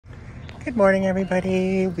Good morning,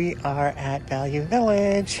 everybody. We are at Value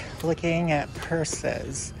Village looking at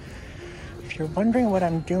purses. If you're wondering what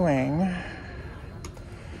I'm doing,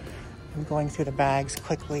 I'm going through the bags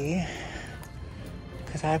quickly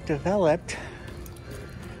because I've developed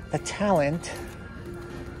the talent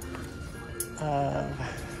of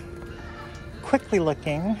quickly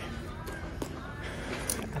looking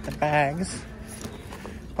at the bags.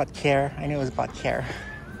 Bought care. I knew it was bought care.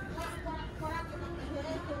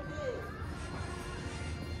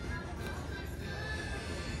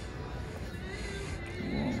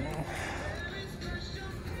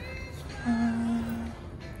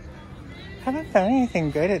 Haven't done anything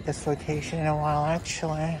good at this location in a while,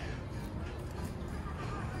 actually.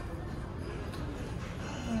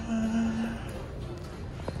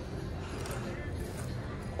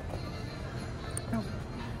 Nope.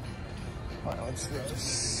 What's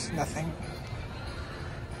this? Nothing.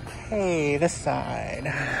 Okay, this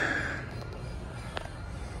side.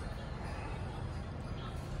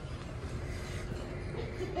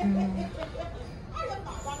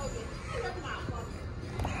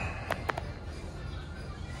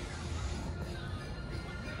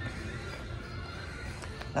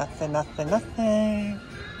 Nothing.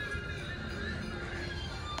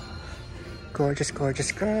 Gorgeous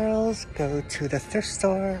girls go to the thrift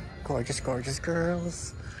store. Gorgeous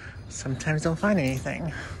girls sometimes don't find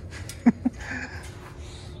anything.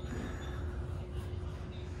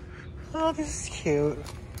 Oh, this is cute.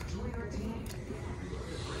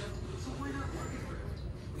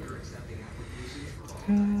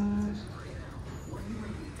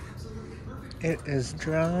 It is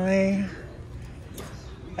dry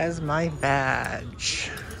as my badge.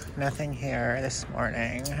 Nothing here this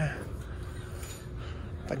morning.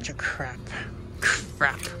 Bunch of crap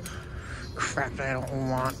that I don't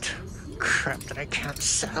want, crap that I can't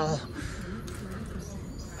sell.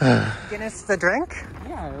 Guinness the drink?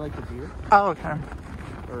 Yeah, I like the beer. Oh, okay.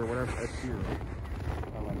 Or whatever, that's beer, right?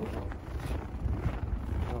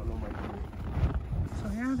 I don't know my beer. So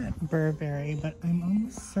I have that Burberry, but I'm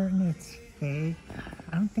almost certain it's fake.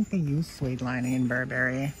 I don't think they use suede lining in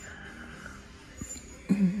Burberry.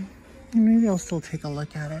 Maybe I'll still take a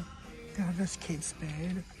look at it. God, this Kate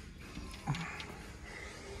Spade.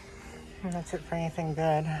 And that's it for anything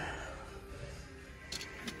good.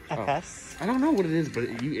 FS? I don't know what it is, but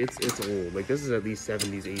it's old. Like, this is at least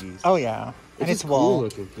 70s, 80s. Oh, yeah. And it's wool. Cool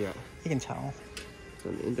looking. Yeah. You can tell.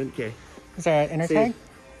 Okay. Is there an inner tag?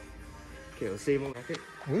 Okay, let's save on it.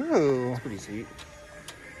 Ooh. That's pretty sweet.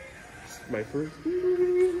 My first.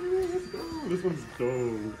 This one's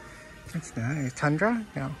dope. That's nice. Tundra?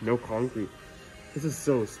 No. No concrete. This is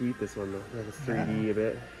so sweet, this one, though. Like, it's 3D a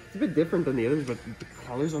bit. It's a bit different than the others, but the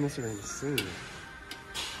colors on this are insane.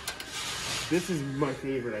 This is my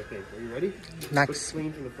favorite, I think. Are you ready? Next.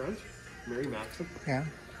 Clean from the front. Mary Maxim. Yeah.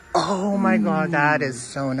 Oh my God, that is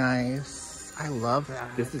so nice. I love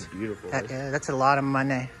that. This is beautiful. That's a lot of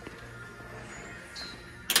money.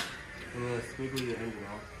 Squiggly and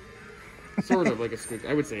well. Sort of like a squig.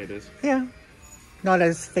 I would say it is. Yeah. Not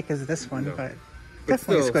as thick as this one, but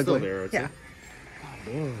definitely still, squiggly. Still there, I'd say. Yeah.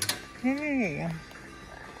 Hey.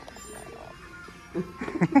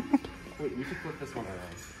 Wait, we should flip this one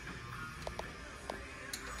around.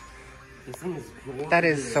 This thing is gorgeous. That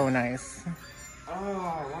is so nice. Oh,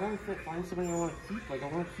 why don't I find something I want to keep? Like, I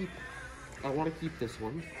want to keep this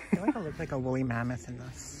one. I feel like I look like a woolly mammoth in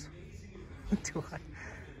this. Do I?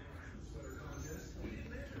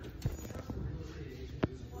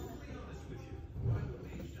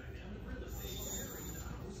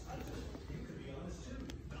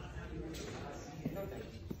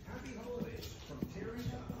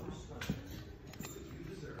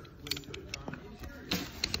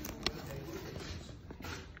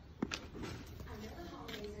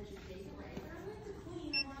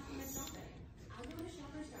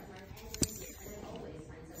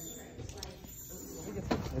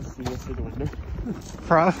 Let's see the window.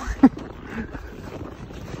 Probably.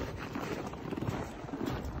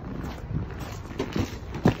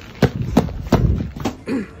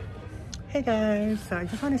 Hey guys, so I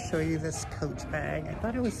just want to show you this Coach bag. I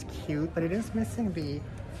thought it was cute, but it is missing the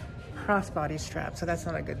crossbody strap, so that's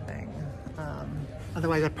not a good thing.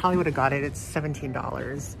 Otherwise, I probably would have got it. It's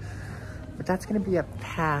 $17, but that's going to be a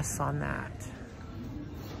pass on that.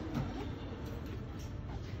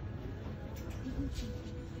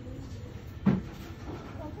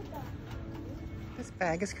 This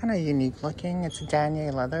bag is kind of unique looking. It's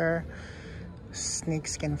denier leather,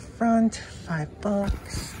 snakeskin front,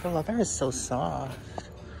 $5. The leather is so soft.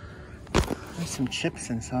 There's some chips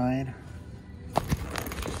inside. I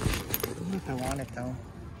don't know if I want it though.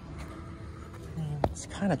 It's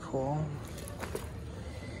kind of cool.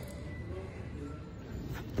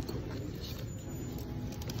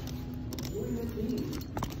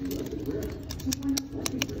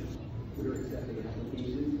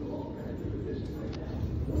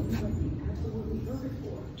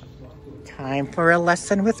 Time for a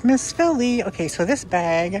lesson with Msfili. Okay, so this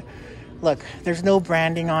bag, look, there's no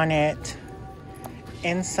branding on it.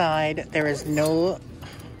 Inside, there is no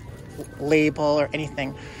label or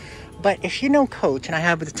anything. But if you know Coach, and I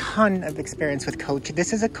have a ton of experience with Coach,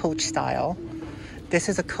 this is a Coach style. This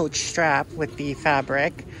is a Coach strap with the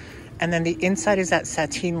fabric. And then the inside is that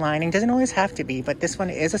sateen lining. Doesn't always have to be, but this one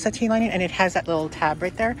is a sateen lining, and it has that little tab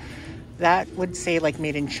right there. That would say like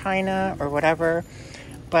made in China or whatever.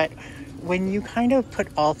 But when you kind of put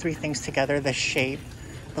all three things together, the shape,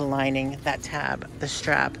 the lining, that tab, the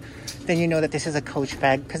strap, then you know that this is a Coach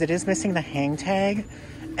bag, because it is missing the hang tag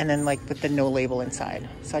and then like with the no label inside.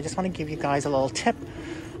 So I just want to give you guys a little tip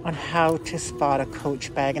on how to spot a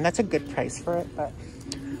Coach bag, and that's a good price for it, but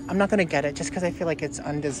I'm not going to get it just because I feel like it's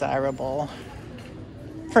undesirable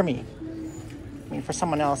for me. I mean, for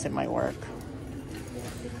someone else it might work.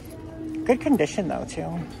 Good condition though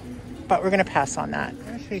too, but we're going to pass on that. I'm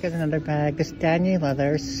going to show you guys another bag. This Danier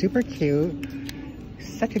leather, super cute,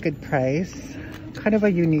 such a good price, kind of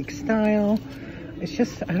a unique style. It's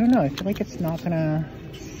just, I don't know, I feel like it's not going to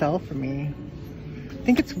sell for me. I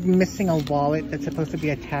think it's missing a wallet that's supposed to be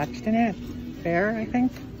attached in it. There, I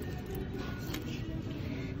think.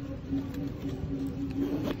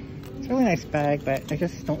 It's a really nice bag, but I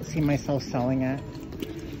just don't see myself selling it.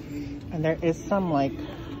 And there is some like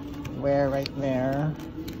wear right there.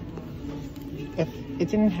 If it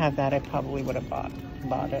didn't have that, I probably would have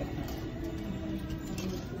bought it.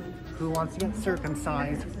 Who wants to get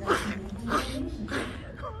circumcised?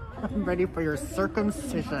 I'm ready for your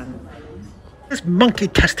circumcision. There's monkey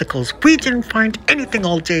testicles. We didn't find anything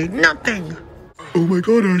all day. Nothing. Oh my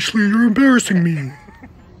god, Ashley, you're embarrassing me.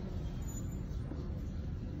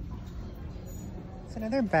 So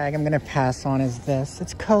another bag I'm gonna pass on is this.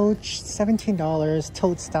 It's Coach, $17,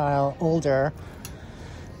 tote style, older.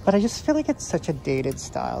 But I just feel like it's such a dated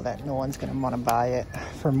style that no one's gonna wanna buy it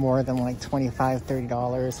for more than like $25,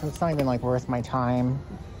 $30. So it's not even like worth my time.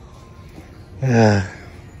 Ugh.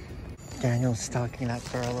 Daniel's stalking that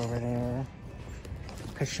girl over there,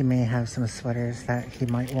 because she may have some sweaters that he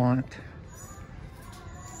might want.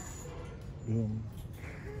 Boom.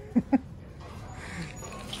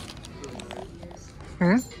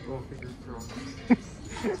 Hmm?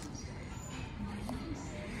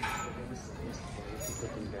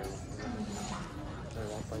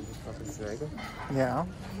 Yeah.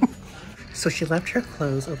 So she left her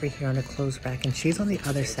clothes over here on a clothes rack, and she's on the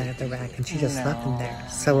other side of the rack, and she just left them there.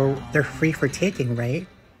 So they're free for taking, right?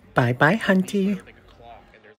 Bye-bye, hunty.